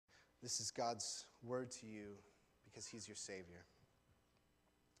This is God's word to you because he's your Savior.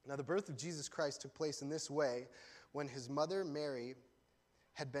 Now, the birth of Jesus Christ took place in this way. When his mother, Mary,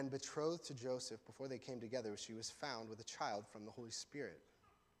 had been betrothed to Joseph before they came together, she was found with a child from the Holy Spirit.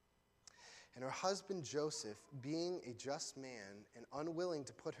 And her husband Joseph, being a just man and unwilling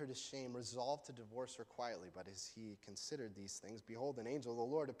to put her to shame, resolved to divorce her quietly. But as he considered these things, behold, an angel of the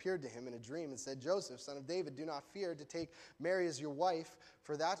Lord appeared to him in a dream and said, Joseph, son of David, do not fear to take Mary as your wife,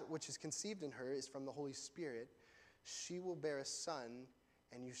 for that which is conceived in her is from the Holy Spirit. She will bear a son,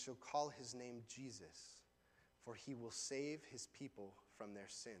 and you shall call his name Jesus, for he will save his people from their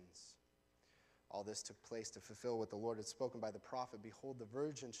sins. All this took place to fulfill what the Lord had spoken by the prophet. Behold, the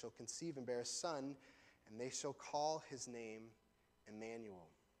virgin shall conceive and bear a son, and they shall call his name Emmanuel,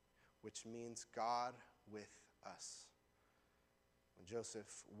 which means God with us. When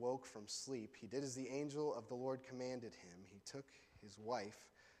Joseph woke from sleep, he did as the angel of the Lord commanded him. He took his wife,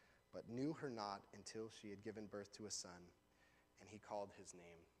 but knew her not until she had given birth to a son, and he called his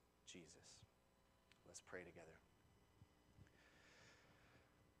name Jesus. Let's pray together.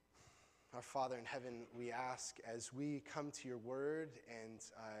 Our Father in heaven, we ask as we come to your word and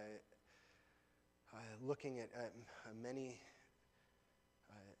looking at many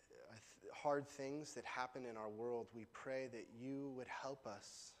hard things that happen in our world, we pray that you would help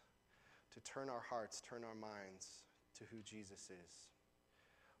us to turn our hearts, turn our minds to who Jesus is.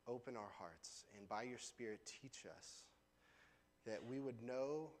 Open our hearts, and by your Spirit teach us that we would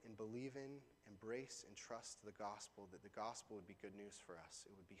know and believe in, embrace and trust the gospel, that the gospel would be good news for us.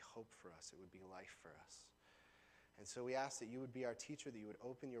 It would be hope for us. It would be life for us. And so we ask that you would be our teacher, that you would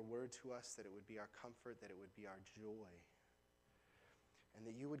open your word to us, that it would be our comfort, that it would be our joy, and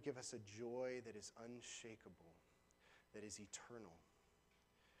that you would give us a joy that is unshakable, that is eternal,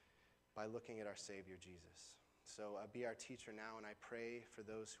 by looking at our Savior, Jesus. So be our teacher now, and I pray for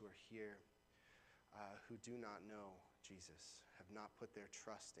those who are here who do not know Jesus, have not put their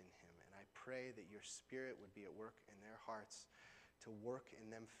trust in him. And I pray that your Spirit would be at work in their hearts to work in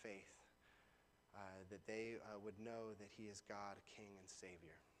them faith, that they would know that he is God, King, and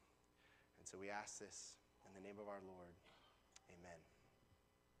Savior. And so we ask this in the name of our Lord. Amen.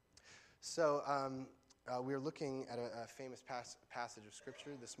 So we're looking at a famous passage of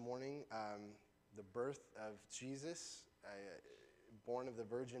Scripture this morning, the birth of Jesus, born of the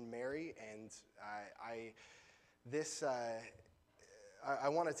Virgin Mary, and I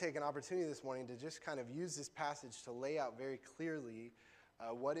want to take an opportunity this morning to just kind of use this passage to lay out very clearly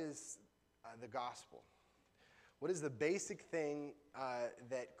what is the gospel. What is the basic thing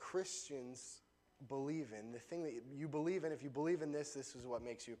that Christians believe in? The thing that you believe in, if you believe in this is what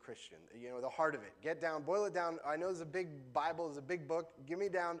makes you a Christian. You know, the heart of it. Get down, boil it down. I know it's a big Bible, it's a big book. Give me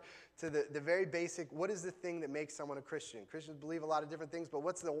down to the very basic. What is the thing that makes someone a Christian? Christians believe a lot of different things, but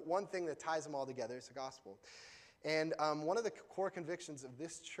what's the one thing that ties them all together? It's the gospel. And one of the core convictions of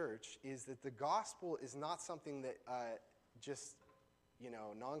this church is that the gospel is not something that just,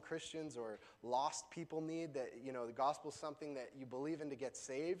 non-Christians or lost people need. That, the gospel is something that you believe in to get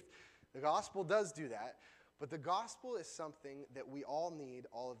saved. The gospel does do that, but the gospel is something that we all need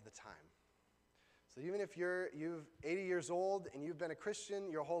all of the time. So even if you're 80 years old and you've been a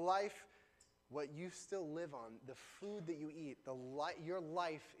Christian your whole life, what you still live on, the food that you eat, your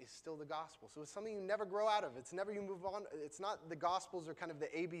life is still the gospel. So it's something you never grow out of. It's never you move on. It's not the gospels are kind of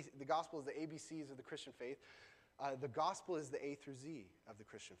the gospel is the ABCs of the Christian faith. The gospel is the A through Z of the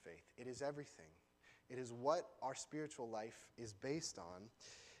Christian faith. It is everything. It is what our spiritual life is based on.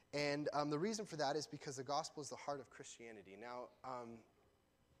 And the reason for that is because the gospel is the heart of Christianity. Now,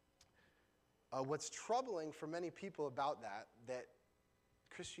 what's troubling for many people about that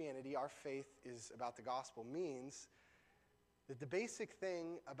Christianity, our faith, is about the gospel, means that the basic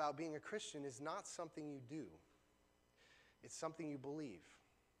thing about being a Christian is not something you do. It's something you believe.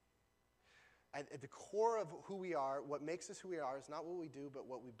 At the core of who we are, what makes us who we are is not what we do, but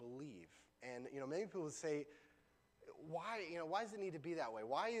what we believe. And, many people say, why does it need to be that way?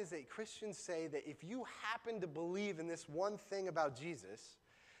 Why is it Christians say that if you happen to believe in this one thing about Jesus,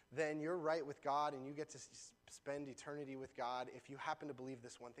 then you're right with God and you get to spend eternity with God if you happen to believe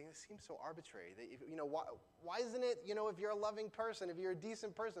this one thing? It seems so arbitrary. That why isn't it, if you're a loving person, if you're a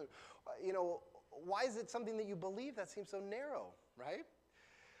decent person, why is it something that you believe that seems so narrow, right?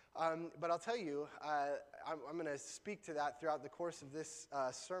 But I'll tell you, I'm going to speak to that throughout the course of this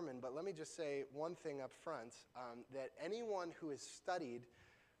sermon, but let me just say one thing up front, that anyone who has studied,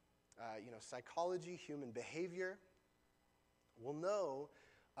 psychology, human behavior, will know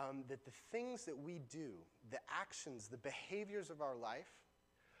that the things that we do, the actions, the behaviors of our life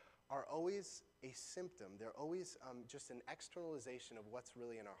are always a symptom. They're always just an externalization of what's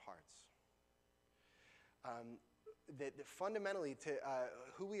really in our hearts. That fundamentally to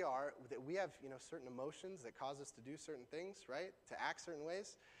who we are, that we have certain emotions that cause us to do certain things, right? To act certain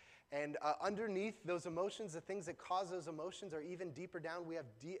ways. And underneath those emotions, the things that cause those emotions are even deeper down. We have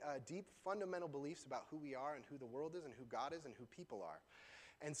deep fundamental beliefs about who we are and who the world is and who God is and who people are.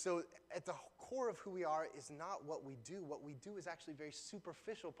 And so at the core of who we are is not what we do. What we do is actually a very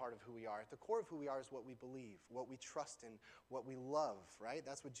superficial part of who we are. At the core of who we are is what we believe, what we trust in, what we love, right?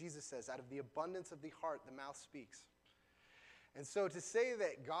 That's what Jesus says. Out of the abundance of the heart, the mouth speaks. And so to say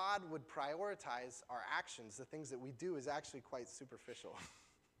that God would prioritize our actions, the things that we do, is actually quite superficial.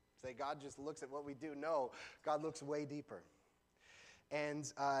 Say God just looks at what we do. No, God looks way deeper.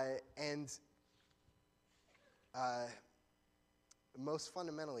 And most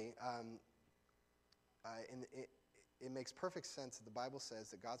fundamentally, it makes perfect sense that the Bible says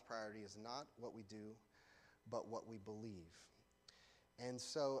that God's priority is not what we do, but what we believe. And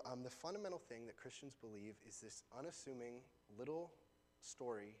so the fundamental thing that Christians believe is this unassuming little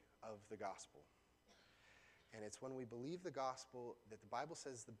story of the gospel. And it's when we believe the gospel that the Bible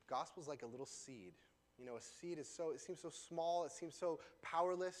says the gospel is like a little seed. A seed it seems so small, it seems so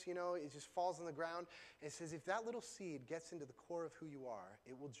powerless, it just falls on the ground. And it says if that little seed gets into the core of who you are,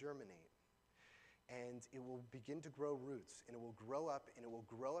 it will germinate. And it will begin to grow roots, and it will grow up, and it will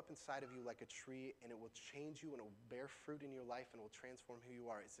grow up inside of you like a tree, and it will change you, and it will bear fruit in your life, and it will transform who you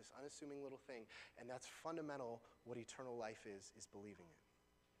are. It's this unassuming little thing, and that's fundamental what eternal life is believing it.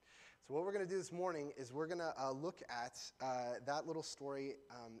 So what we're going to do this morning is we're going to look at that little story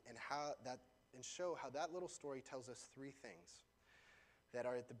and show how that little story tells us three things that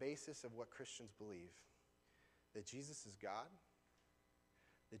are at the basis of what Christians believe. That Jesus is God,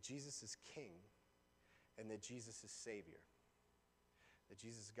 that Jesus is King, and that Jesus is Savior. That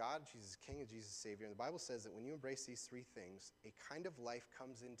Jesus is God, Jesus is King, and Jesus is Savior. And the Bible says that when you embrace these three things, a kind of life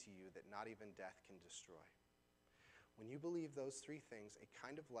comes into you that not even death can destroy. When you believe those three things, a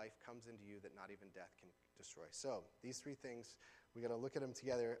kind of life comes into you that not even death can destroy. So, these three things, we're going to look at them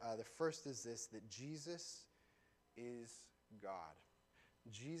together. The first is this, that Jesus is God.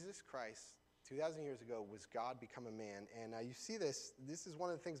 Jesus Christ, 2,000 years ago, was God become a man. And you see this is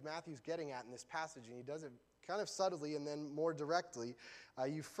one of the things Matthew's getting at in this passage, and he does it kind of subtly and then more directly.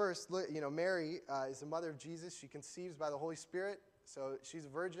 You first look, Mary is the mother of Jesus. She conceives by the Holy Spirit, so she's a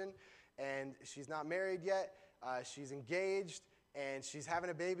virgin, and she's not married yet. She's engaged, and she's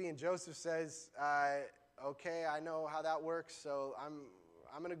having a baby, and Joseph says, okay, I know how that works, so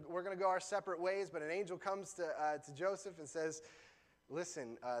we're going to go our separate ways. But an angel comes to Joseph and says,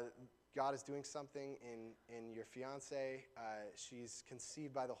 listen, God is doing something in your fiancée. She's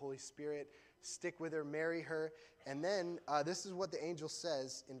conceived by the Holy Spirit. Stick with her, marry her. And then this is what the angel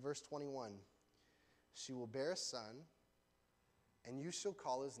says in verse 21. She will bear a son, and you shall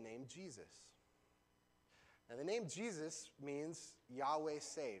call his name Jesus. Now, the name Jesus means Yahweh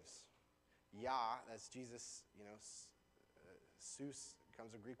saves. Yah, that's Jesus, Sus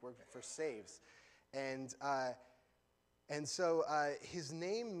comes a Greek word for saves. And so his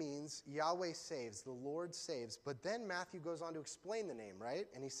name means Yahweh saves, the Lord saves. But then Matthew goes on to explain the name, right?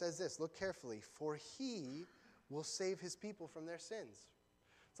 And he says this, look carefully, for he will save his people from their sins.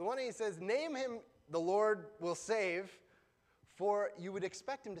 So one day he says, name him the Lord will save, for you would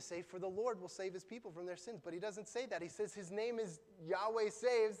expect him to say, for the Lord will save his people from their sins. But he doesn't say that. He says his name is Yahweh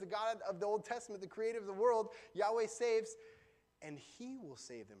saves, the God of the Old Testament, the creator of the world. Yahweh saves, and he will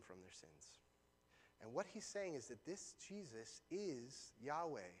save them from their sins. And what he's saying is that this Jesus is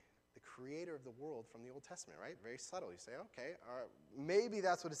Yahweh, the creator of the world from the Old Testament, right? Very subtle. You say, okay, maybe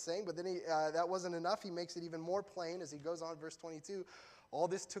that's what it's saying, but then that wasn't enough. He makes it even more plain as he goes on, verse 22. All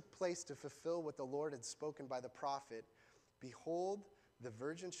this took place to fulfill what the Lord had spoken by the prophet. Behold, the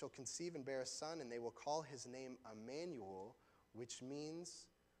virgin shall conceive and bear a son, and they will call his name Emmanuel, which means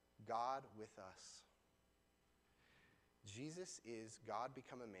God with us. Jesus is God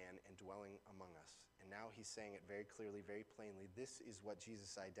become a man and dwelling among us. And now he's saying it very clearly, very plainly. This is what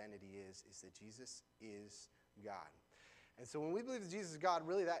Jesus' identity is that Jesus is God. And so when we believe that Jesus is God,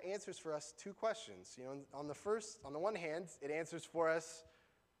 really that answers for us two questions. On the one hand, it answers for us,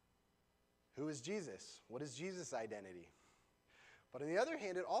 who is Jesus? What is Jesus' identity? But on the other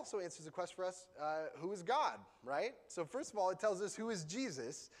hand, it also answers the question for us, who is God, right? So first of all, it tells us who is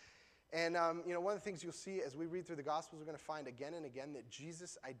Jesus. And, one of the things you'll see as we read through the Gospels, we're going to find again and again that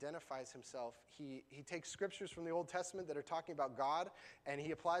Jesus identifies himself. He takes scriptures from the Old Testament that are talking about God, and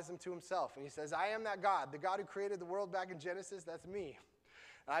he applies them to himself. And he says, I am that God, the God who created the world back in Genesis, that's me.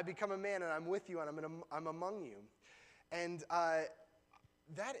 And I become a man, and I'm with you, and I'm among you. And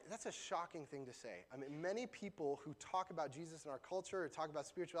That's a shocking thing to say. I mean, many people who talk about Jesus in our culture or talk about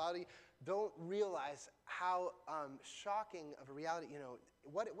spirituality don't realize how shocking of a reality,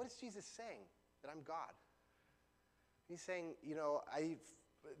 what is Jesus saying? That I'm God. He's saying,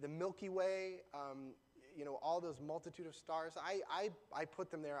 the Milky Way, all those multitude of stars, I put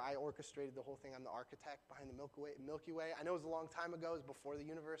them there. I orchestrated the whole thing. I'm the architect behind the Milky Way. I know it was a long time ago. It was before the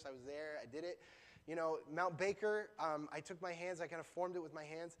universe. I was there. I did it. Mount Baker, I took my hands. I kind of formed it with my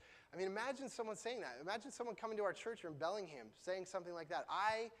hands. I mean, imagine someone saying that. Imagine someone coming to our church here in Bellingham saying something like that.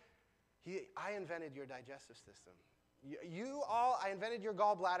 I invented your digestive system. You all, I invented your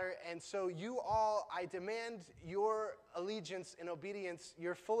gallbladder, and so you all, I demand your allegiance and obedience,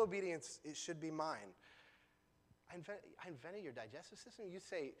 your full obedience, it should be mine. I invented your digestive system? You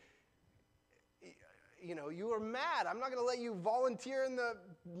say, you are mad. I'm not going to let you volunteer in the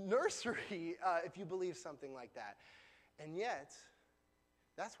nursery if you believe something like that. And yet,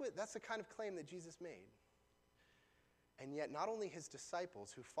 that's the kind of claim that Jesus made. And yet, not only his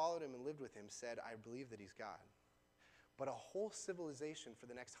disciples who followed him and lived with him said, I believe that he's God, but a whole civilization for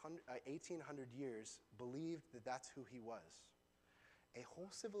the next 1,800 years believed that that's who he was. A whole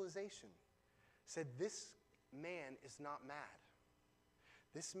civilization said, this man is not mad.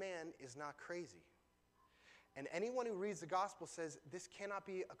 This man is not crazy. And anyone who reads the gospel says, this cannot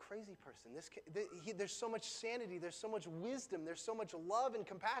be a crazy person. There's so much sanity, there's so much wisdom, there's so much love and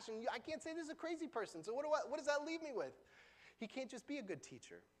compassion. I can't say this is a crazy person. So what does that leave me with? He can't just be a good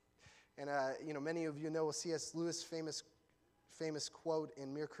teacher. And many of you know C.S. Lewis' famous quote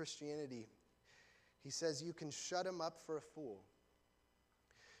in Mere Christianity. He says, you can shut him up for a fool.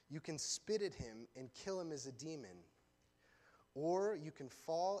 You can spit at him and kill him as a demon. Or you can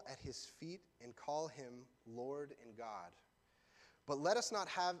fall at his feet and call him Lord and God. But let us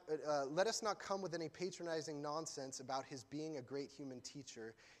not come with any patronizing nonsense about his being a great human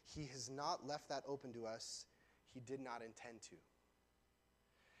teacher. He has not left that open to us. He did not intend to.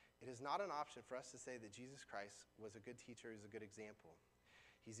 It is not an option for us to say that Jesus Christ was a good teacher, he's a good example.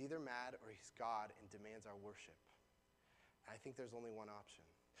 He's either mad or he's God and demands our worship. I think there's only one option.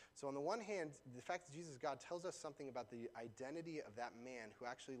 So on the one hand, the fact that Jesus is God tells us something about the identity of that man who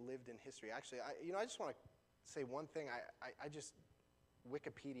actually lived in history. Actually, I just want to say one thing. I just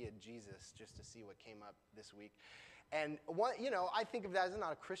Wikipedia'd Jesus just to see what came up this week. And I think of that as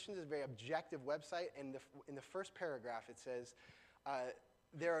not a Christian. It's a very objective website. And in the first paragraph, it says,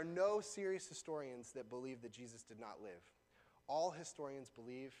 there are no serious historians that believe that Jesus did not live. All historians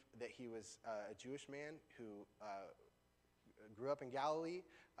believe that he was a Jewish man who grew up in Galilee,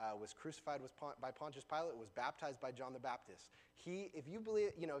 was crucified by Pontius Pilate, was baptized by John the Baptist. If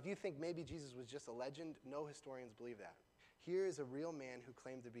you think maybe Jesus was just a legend, no historians believe that. Here is a real man who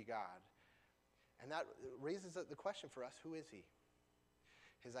claimed to be God. And that raises the question for us, who is he?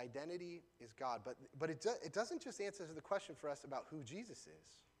 His identity is God. But it doesn't just answer the question for us about who Jesus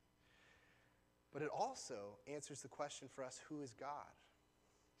is, but it also answers the question for us, who is God?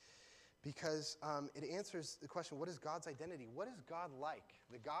 Because it answers the question, what is God's identity? What is God like?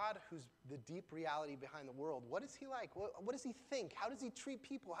 The God who's the deep reality behind the world, what is he like? What does he think? How does he treat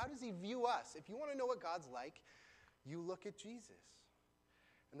people? How does he view us? If you want to know what God's like, you look at Jesus.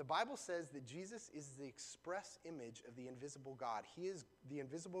 And the Bible says that Jesus is the express image of the invisible God. He is the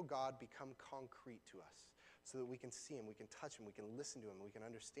invisible God become concrete to us so that we can see him, we can touch him, we can listen to him, we can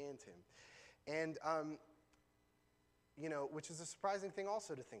understand him. And, which is a surprising thing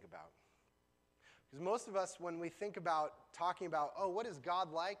also to think about. Because most of us, when we think about talking about, what is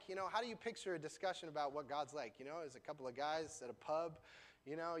God like? How do you picture a discussion about what God's like? There's a couple of guys at a pub,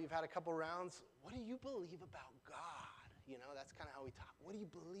 you've had a couple rounds. What do you believe about God? That's kind of how we talk. What do you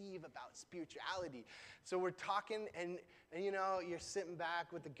believe about spirituality? So we're talking, and you're sitting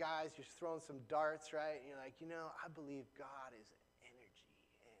back with the guys, you're throwing some darts, right? And you're like, I believe God is energy,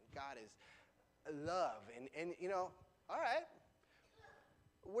 and God is love, and all right.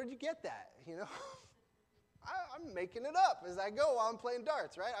 Where'd you get that? I'm making it up as I go while I'm playing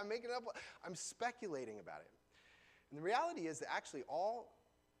darts, right? I'm making it up. I'm speculating about it. And the reality is that actually all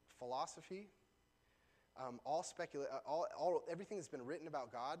philosophy, everything that's been written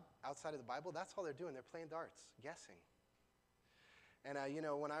about God outside of the Bible, that's all they're doing. They're playing darts, guessing. And,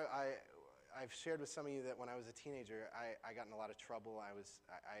 when I've shared with some of you that when I was a teenager, I got in a lot of trouble. I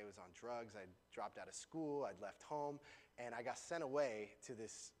was on drugs. I dropped out of school. I'd left home. And I got sent away to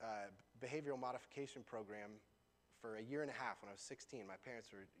this behavioral modification program for a year and a half when I was 16. My parents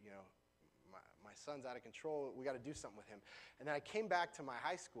were, my son's out of control. We got to do something with him. And then I came back to my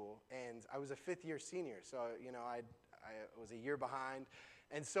high school, and I was a fifth-year senior. So, I was a year behind.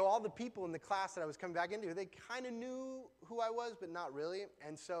 And so all the people in the class that I was coming back into, they kind of knew who I was, but not really.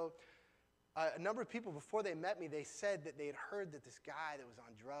 And so a number of people, before they met me, they said that they had heard that this guy that was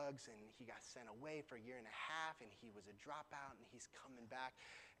on drugs, and he got sent away for a year and a half, and he was a dropout, and he's coming back.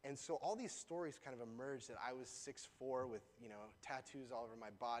 And so all these stories kind of emerged that I was 6'4" with, tattoos all over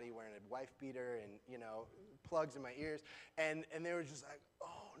my body, wearing a wife beater and, plugs in my ears. And they were just like,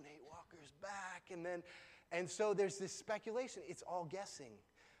 oh, Nate Walker's back. And so there's this speculation. It's all guessing.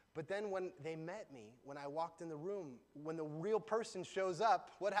 But then when they met me, when I walked in the room, when the real person shows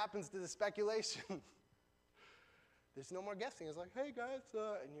up, what happens to the speculation? There's no more guessing. It's like, hey, guys.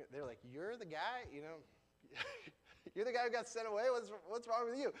 And they're like, you're the guy? You're the guy who got sent away? What's wrong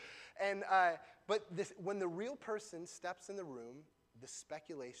with you? And when the real person steps in the room, the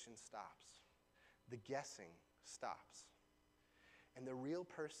speculation stops. The guessing stops. And the real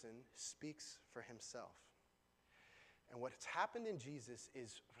person speaks for himself. And what's happened in Jesus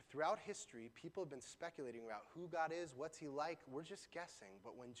is throughout history, people have been speculating about who God is, what's he like. We're just guessing.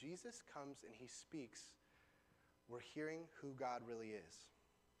 But when Jesus comes and he speaks, we're hearing who God really is.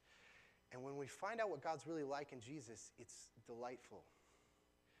 And when we find out what God's really like in Jesus, it's delightful.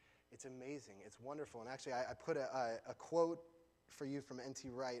 It's amazing. It's wonderful. And actually, I put a quote for you from N.T.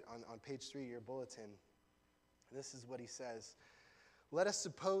 Wright on page 3 of your bulletin. This is what he says. Let us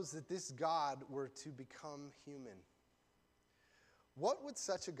suppose that this God were to become human. What would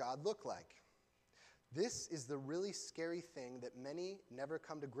such a God look like? This is the really scary thing that many never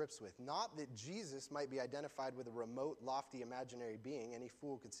come to grips with. Not that Jesus might be identified with a remote, lofty, imaginary being. Any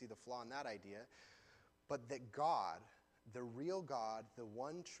fool could see the flaw in that idea. But that God, the real God, the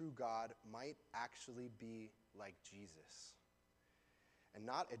one true God, might actually be like Jesus. And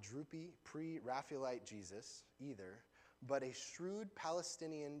not a droopy, pre-Raphaelite Jesus either, but a shrewd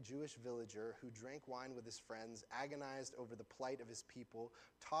Palestinian Jewish villager who drank wine with his friends, agonized over the plight of his people,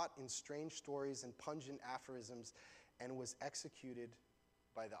 taught in strange stories and pungent aphorisms, and was executed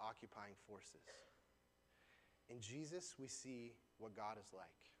by the occupying forces. In Jesus, we see what God is like.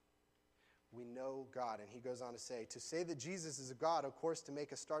 We know God, and he goes on to say that Jesus is a God, of course, to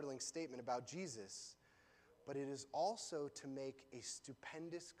make a startling statement about Jesus, but it is also to make a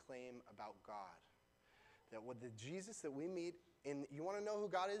stupendous claim about God. That what the Jesus that we meet, you want to know who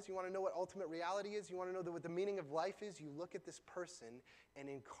God is? You want to know what ultimate reality is? You want to know what the meaning of life is? You look at this person, and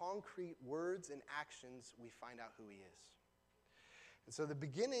in concrete words and actions, we find out who he is. And so the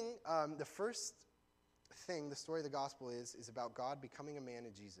beginning, the first thing, the story of the gospel is about God becoming a man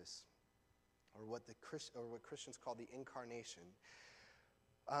in Jesus, or what Christians call the incarnation.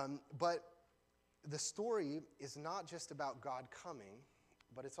 But the story is not just about God coming,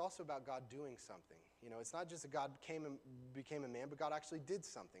 but it's also about God doing something. It's not just that God came and became a man, but God actually did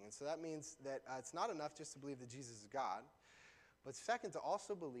something. And so that means that it's not enough just to believe that Jesus is God, but second, to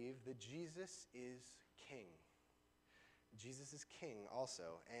also believe that Jesus is king. Jesus is king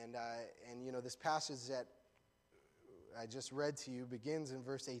also. And this passage that I just read to you begins in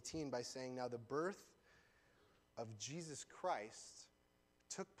verse 18 by saying, now the birth of Jesus Christ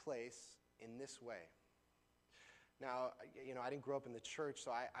took place in this way. Now, I didn't grow up in the church,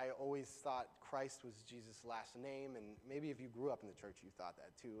 so I always thought Christ was Jesus' last name, and maybe if you grew up in the church, you thought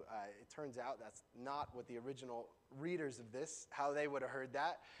that too. It turns out that's not what the original readers of this, how they would have heard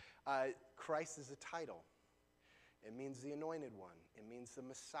that. Christ is a title. It means the anointed one. It means the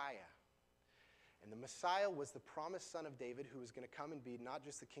Messiah. And the Messiah was the promised son of David who was going to come and be not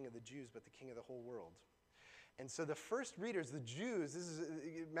just the king of the Jews, but the king of the whole world. And so the first readers, the Jews,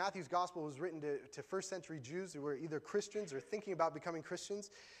 Matthew's gospel was written to first century Jews who were either Christians or thinking about becoming Christians.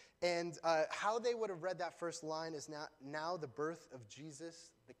 And how they would have read that first line is now the birth of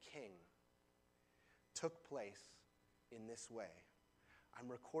Jesus the King took place in this way. I'm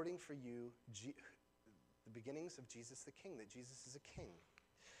recording for you the beginnings of Jesus the King, that Jesus is a king.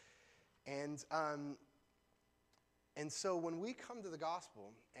 And so when we come to the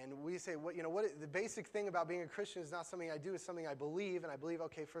gospel and we say, the basic thing about being a Christian is not something I do, it's something I believe. And I believe,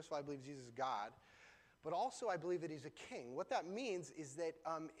 okay, first of all, I believe Jesus is God. But also I believe that he's a king. What that means is that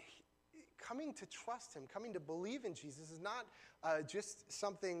coming to trust him, coming to believe in Jesus is not just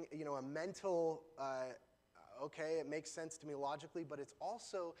something, a mental, okay, it makes sense to me logically, but it's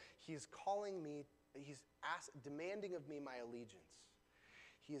also he's calling me, he's demanding of me my allegiance.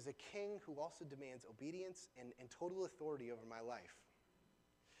 He is a king who also demands obedience and total authority over my life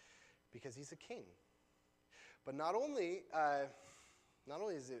because he's a king. But not only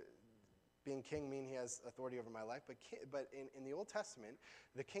does it being king mean he has authority over my life, but in the Old Testament,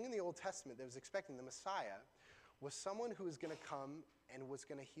 the king in the Old Testament that was expecting the Messiah was someone who was going to come and was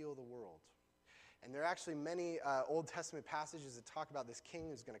going to heal the world. And there are actually many Old Testament passages that talk about this king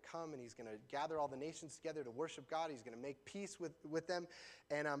who's going to come and he's going to gather all the nations together to worship God. He's going to make peace with them.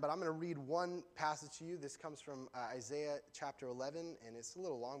 And but I'm going to read one passage to you. This comes from Isaiah chapter 11, and it's a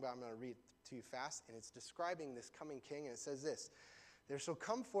little long, but I'm going to read it to you fast. And it's describing this coming king, and it says this: "There shall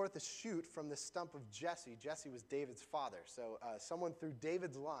come forth a shoot from the stump of Jesse." Jesse was David's father, so someone through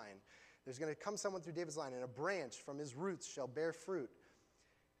David's line. There's going to come someone through David's line, and a branch from his roots shall bear fruit.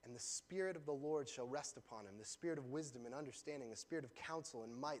 And the Spirit of the Lord shall rest upon him, the Spirit of wisdom and understanding, the Spirit of counsel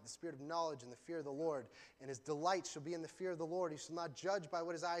and might, the Spirit of knowledge and the fear of the Lord. And his delight shall be in the fear of the Lord. He shall not judge by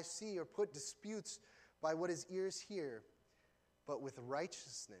what his eyes see or put disputes by what his ears hear. But with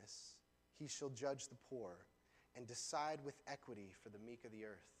righteousness he shall judge the poor and decide with equity for the meek of the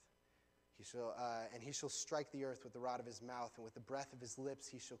earth. He shall strike the earth with the rod of his mouth, and with the breath of his lips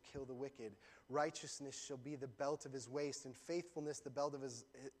he shall kill the wicked. Righteousness shall be the belt of his waist, and faithfulness the belt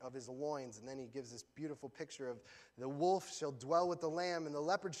of his loins. And then he gives this beautiful picture of the wolf shall dwell with the lamb, and the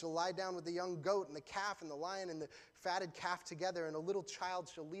leopard shall lie down with the young goat, and the calf and the lion and the fatted calf together, and a little child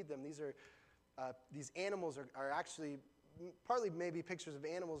shall lead them. These animals are actually partly maybe pictures of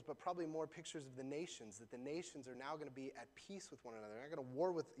animals, but probably more pictures of the nations, that the nations are now going to be at peace with one another. They're not going to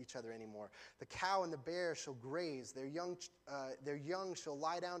war with each other anymore. The cow and the bear shall graze. Their young shall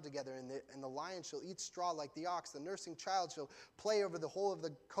lie down together, and the lion shall eat straw like the ox. The nursing child shall play over the hole of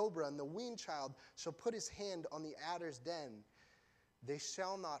the cobra, and the weaned child shall put his hand on the adder's den. They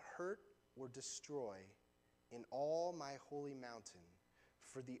shall not hurt or destroy in all my holy mountain,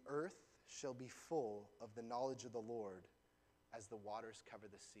 for the earth shall be full of the knowledge of the Lord, as the waters cover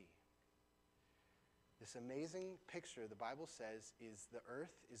the sea. This amazing picture, the Bible says, is the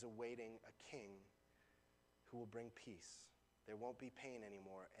earth is awaiting a king who will bring peace. There won't be pain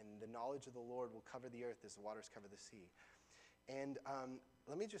anymore, and the knowledge of the Lord will cover the earth as the waters cover the sea. And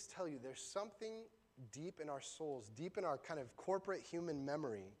let me just tell you, there's something deep in our souls, deep in our kind of corporate human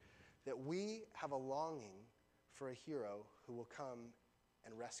memory, that we have a longing for a hero who will come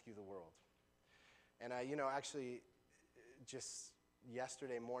and rescue the world. And actually, just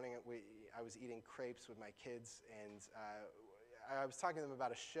yesterday morning, I was eating crepes with my kids, and I was talking to them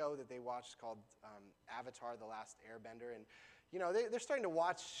about a show that they watched called Avatar: The Last Airbender. And they're starting to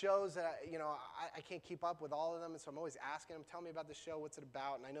watch shows that I can't keep up with all of them, and so I'm always asking them, "Tell me about the show. What's it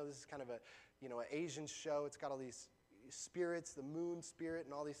about?" And I know this is kind of an Asian show. It's got all these spirits, the moon spirit,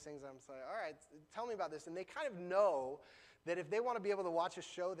 and all these things. I'm just like, "All right, tell me about this." And they kind of know that if they want to be able to watch a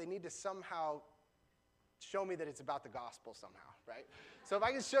show, they need to somehow show me that it's about the gospel somehow, right? So if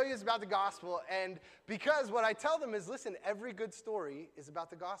I can show you it's about the gospel, and because what I tell them is, listen, every good story is about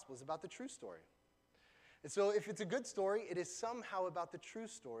the gospel, it's about the true story. And so if it's a good story, it is somehow about the true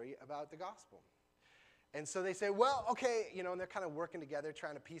story about the gospel. And so they say, well, okay, and they're kind of working together,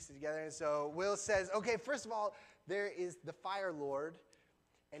 trying to piece it together. And so Will says, okay, first of all, there is the Fire Lord,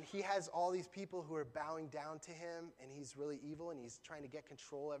 and he has all these people who are bowing down to him, and he's really evil, and he's trying to get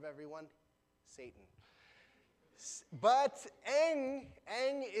control of everyone. Satan. But Aang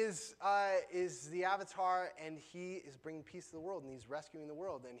is the Avatar, and he is bringing peace to the world, and he's rescuing the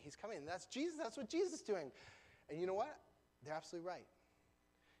world, and he's coming. And that's Jesus. That's what Jesus is doing. And you know what? They're absolutely right.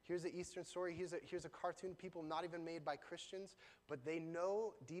 Here's the Eastern story. Here's a cartoon, people not even made by Christians, but they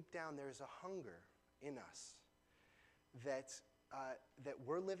know deep down there's a hunger in us that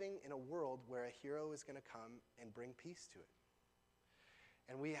we're living in a world where a hero is going to come and bring peace to it.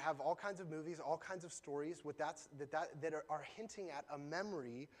 And we have all kinds of movies, all kinds of stories that are hinting at a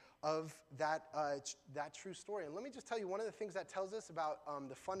memory of that true story. And let me just tell you, one of the things that tells us about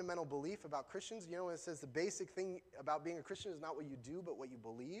the fundamental belief about Christians, when it says the basic thing about being a Christian is not what you do, but what you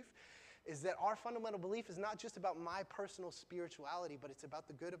believe, is that our fundamental belief is not just about my personal spirituality, but it's about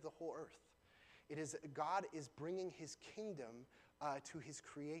the good of the whole earth. It is God is bringing his kingdom to his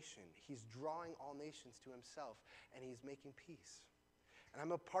creation. He's drawing all nations to himself, and he's making peace. And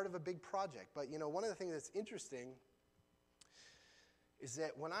I'm a part of a big project. But, one of the things that's interesting is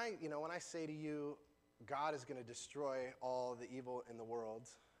that when I say to you, God is going to destroy all the evil in the world,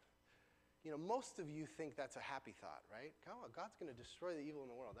 most of you think that's a happy thought, right? Oh, God's going to destroy the evil in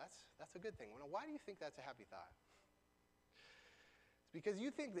the world. That's a good thing. Why do you think that's a happy thought? It's because you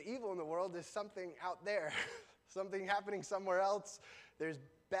think the evil in the world is something out there, something happening somewhere else. There's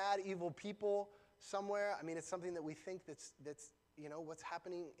bad, evil people somewhere. I mean, it's something that we think that's what's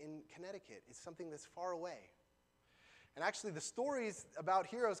happening in Connecticut. It's something that's far away. And actually, the stories about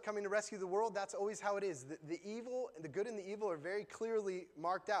heroes coming to rescue the world, that's always how it is. The evil, the good and the evil are very clearly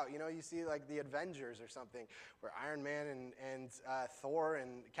marked out. You know, you see like the Avengers or something, where Iron Man and Thor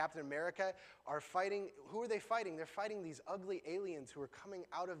and Captain America are fighting. Who are they fighting? They're fighting these ugly aliens who are coming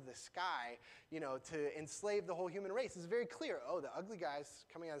out of the sky, you know, to enslave the whole human race. It's very clear. Oh, the ugly guys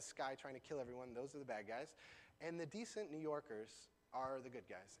coming out of the sky trying to kill everyone, those are the bad guys. And the decent New Yorkers are the good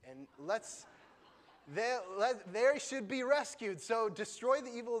guys. And they should be rescued. So destroy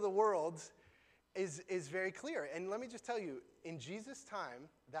the evil of the world is very clear. And let me just tell you, in Jesus' time,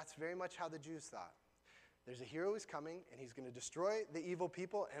 that's very much how the Jews thought. There's a hero who's coming, and he's going to destroy the evil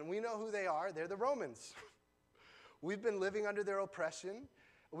people, and we know who they are. They're the Romans. We've been living under their oppression.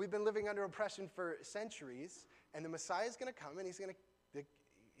 We've been living under oppression for centuries, and the Messiah is going to come, and he's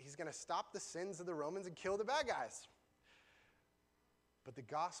going to stop the sins of the Romans and kill the bad guys. But the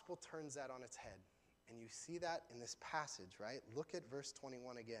gospel turns that on its head. And you see that in this passage, right? Look at verse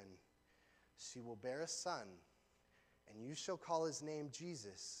 21 again. She will bear a son, and you shall call his name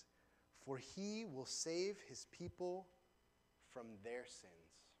Jesus, for he will save his people from their sins.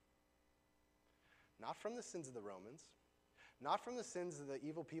 Not from the sins of the Romans, not from the sins of the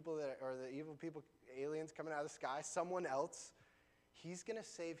evil people aliens coming out of the sky, someone else. He's going to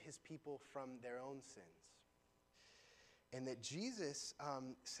save his people from their own sins. And that Jesus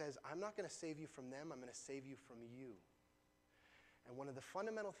says, I'm not going to save you from them, I'm going to save you from you. And one of the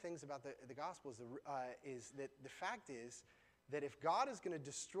fundamental things about the gospel is that the fact is that if God is going to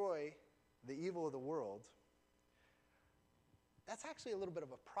destroy the evil of the world, that's actually a little bit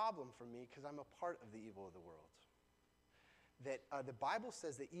of a problem for me because I'm a part of the evil of the world. That the Bible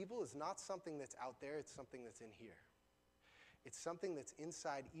says that evil is not something that's out there, it's something that's in here. It's something that's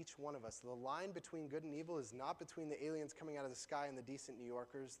inside each one of us. The line between good and evil is not between the aliens coming out of the sky and the decent New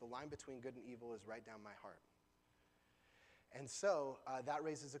Yorkers. The line between good and evil is right down my heart. And so that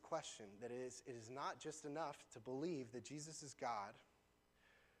raises a question, that it is not just enough to believe that Jesus is God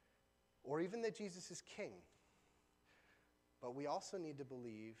or even that Jesus is King, but we also need to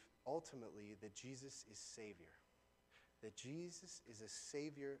believe ultimately that Jesus is Savior, that Jesus is a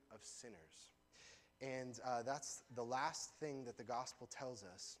Savior of sinners. And that's the last thing that the gospel tells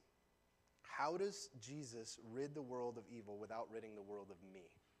us. How does Jesus rid the world of evil without ridding the world of me?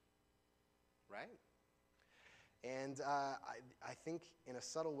 Right? And I think in a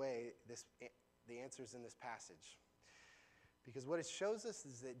subtle way, the answer is in this passage. Because what it shows us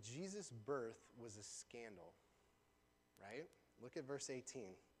is that Jesus' birth was a scandal. Right? Look at verse 18.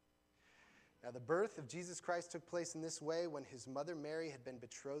 Now, the birth of Jesus Christ took place in this way. When his mother Mary had been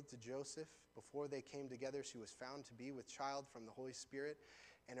betrothed to Joseph, before they came together, she was found to be with child from the Holy Spirit.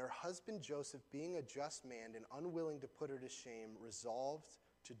 And her husband Joseph, being a just man and unwilling to put her to shame, resolved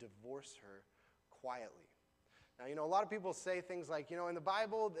to divorce her quietly. Now, you know, a lot of people say things like, you know, in the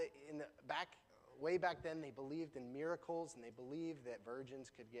Bible, way back then, they believed in miracles, and they believed that virgins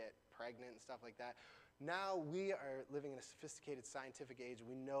could get pregnant and stuff like that. Now, we are living in a sophisticated scientific age.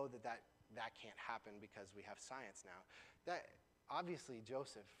 We know that can't happen because we have science now. That obviously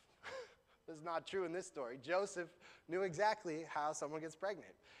Joseph was not true in this story. Joseph knew exactly how someone gets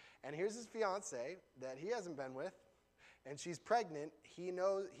pregnant. And here's his fiance that he hasn't been with, and she's pregnant. He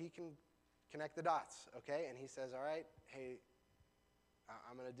knows he can connect the dots, okay? And he says, all right, hey,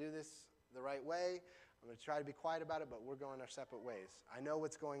 I'm going to do this the right way. I'm going to try to be quiet about it, but we're going our separate ways. I know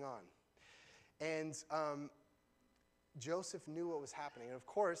what's going on. And Joseph knew what was happening. And of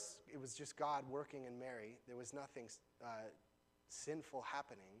course, it was just God working in Mary. There was nothing sinful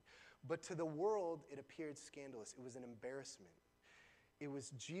happening. But to the world, it appeared scandalous. It was an embarrassment. It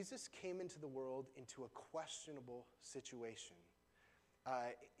was Jesus came into the world into a questionable situation,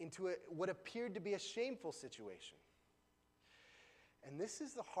 into what appeared to be a shameful situation. And this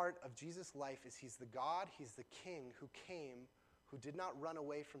is the heart of Jesus' life, is he's the God, he's the King who came, who did not run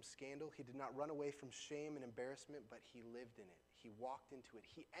away from scandal. He did not run away from shame and embarrassment, but he lived in it. He walked into it.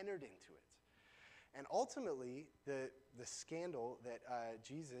 He entered into it. And ultimately, the scandal that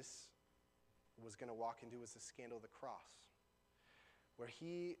Jesus was going to walk into was the scandal of the cross, where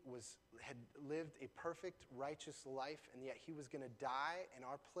he had lived a perfect, righteous life, and yet he was going to die in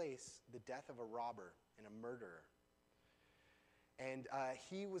our place the death of a robber and a murderer. And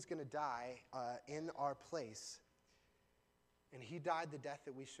he was going to die in our place. And he died the death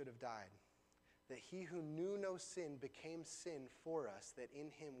that we should have died. That he who knew no sin became sin for us, that in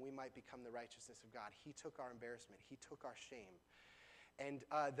him we might become the righteousness of God. He took our embarrassment. He took our shame. And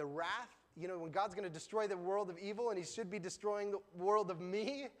the wrath, you know, when God's going to destroy the world of evil, and he should be destroying the world of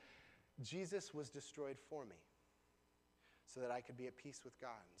me, Jesus was destroyed for me. so that I could be at peace with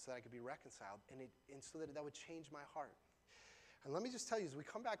God, so that I could be reconciled, and so that would change my heart. And let me just tell you, as we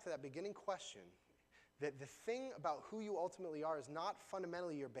come back to that beginning question, that the thing about who you ultimately are is not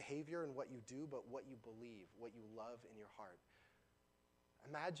fundamentally your behavior and what you do, but what you believe, what you love in your heart.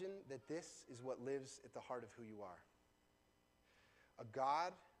 Imagine that this is what lives at the heart of who you are. A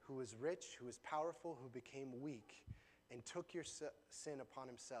God who is rich, who is powerful, who became weak, and took your sin upon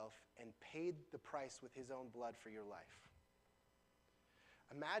himself and paid the price with his own blood for your life.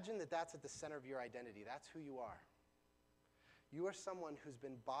 Imagine that that's at the center of your identity. That's who you are. You are someone who's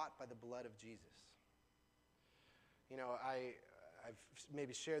been bought by the blood of Jesus. You know, I've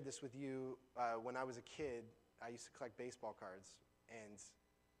maybe shared this with you. When I was a kid, I used to collect baseball cards. And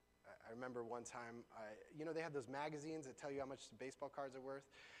I remember one time, they had those magazines that tell you how much baseball cards are worth.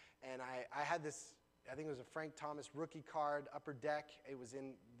 And I had this, I think it was a Frank Thomas rookie card, upper deck. It was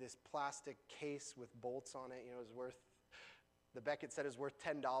in this plastic case with bolts on it. It was worth, the Beckett said it was worth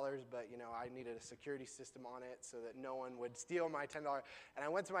 $10, but, I needed a security system on it so that no one would steal my $10. And I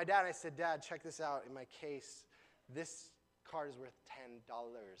went to my dad and I said, Dad, check this out in my case. This card is worth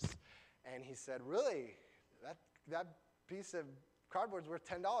 $10. And he said, really? That piece of cardboard's worth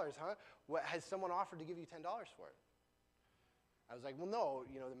 $10, huh? Has someone offered to give you $10 for it? I was like, well, no,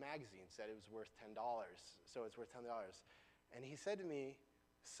 the magazine said it was worth $10, so it's worth $10. And he said to me,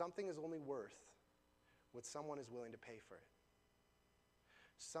 something is only worth what someone is willing to pay for it.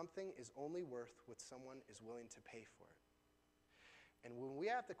 Something is only worth what someone is willing to pay for it. And when we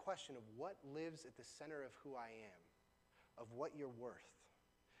have the question of what lives at the center of who I am, of what you're worth,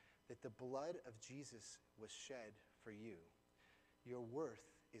 that the blood of Jesus was shed for you, your worth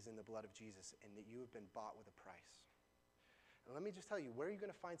is in the blood of Jesus, and that you have been bought with a price. And let me just tell you, where are you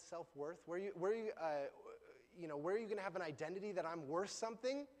going to find self-worth? Where are you going to have an identity that I'm worth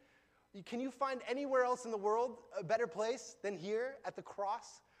something? Can you find anywhere else in the world a better place than here at the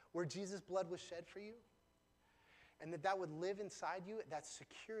cross where Jesus' blood was shed for you? And that would live inside you, that's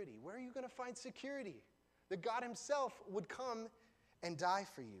security. Where are you going to find security? That God himself would come and die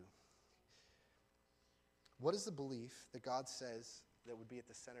for you. What is the belief that God says that would be at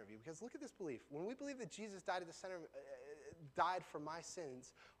the center of you? Because look at this belief. When we believe that Jesus died at the center, died for my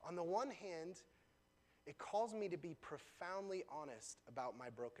sins, on the one hand, it calls me to be profoundly honest about my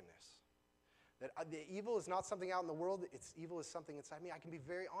brokenness. That the evil is not something out in the world, evil is something inside me. I can be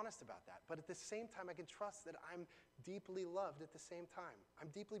very honest about that. But at the same time, I can trust that I'm deeply loved at the same time. I'm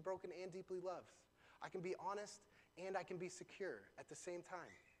deeply broken and deeply loved. I can be honest and I can be secure at the same time.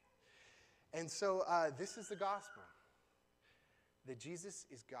 And so this is the gospel. That Jesus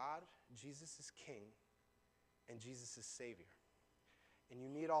is God, Jesus is King, and Jesus is Savior. And you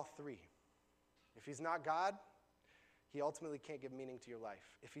need all three. If he's not God, he ultimately can't give meaning to your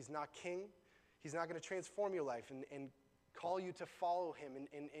life. If he's not King, he's not going to transform your life and call you to follow him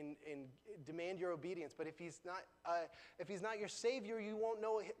and demand your obedience. But if he's not your Savior, you won't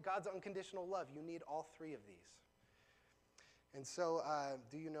know God's unconditional love. You need all three of these. And so,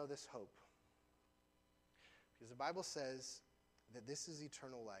 do you know this hope? Because the Bible says that this is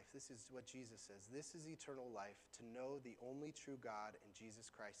eternal life. This is what Jesus says. This is eternal life, to know the only true God and Jesus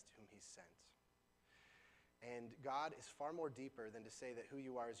Christ whom he sent. And God is far more deeper than to say that who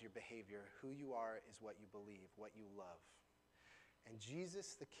you are is your behavior. Who you are is what you believe, what you love. And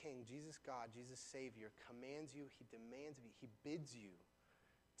Jesus the King, Jesus God, Jesus Savior commands you, he demands of you, he bids you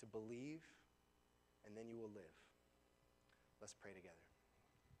to believe, and then you will live. Let's pray together.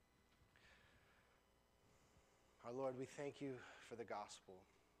 Our Lord, we thank you for the gospel.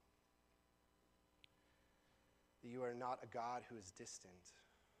 That you are not a God who is distant,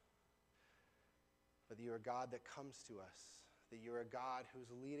 but that you are a God that comes to us. That you are a God who's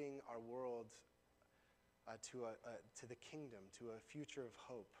leading our world to the kingdom, to a future of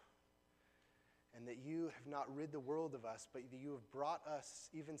hope. And that you have not rid the world of us, but that you have brought us,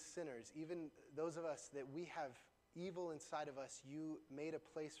 even sinners, even those of us that we have evil inside of us, you made a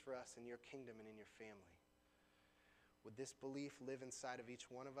place for us in your kingdom and in your family. Would this belief live inside of each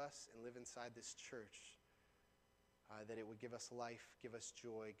one of us and live inside this church, that it would give us life, give us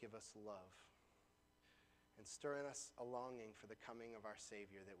joy, give us love, and stir in us a longing for the coming of our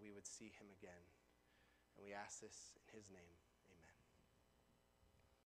Savior, that we would see him again. And we ask this in his name.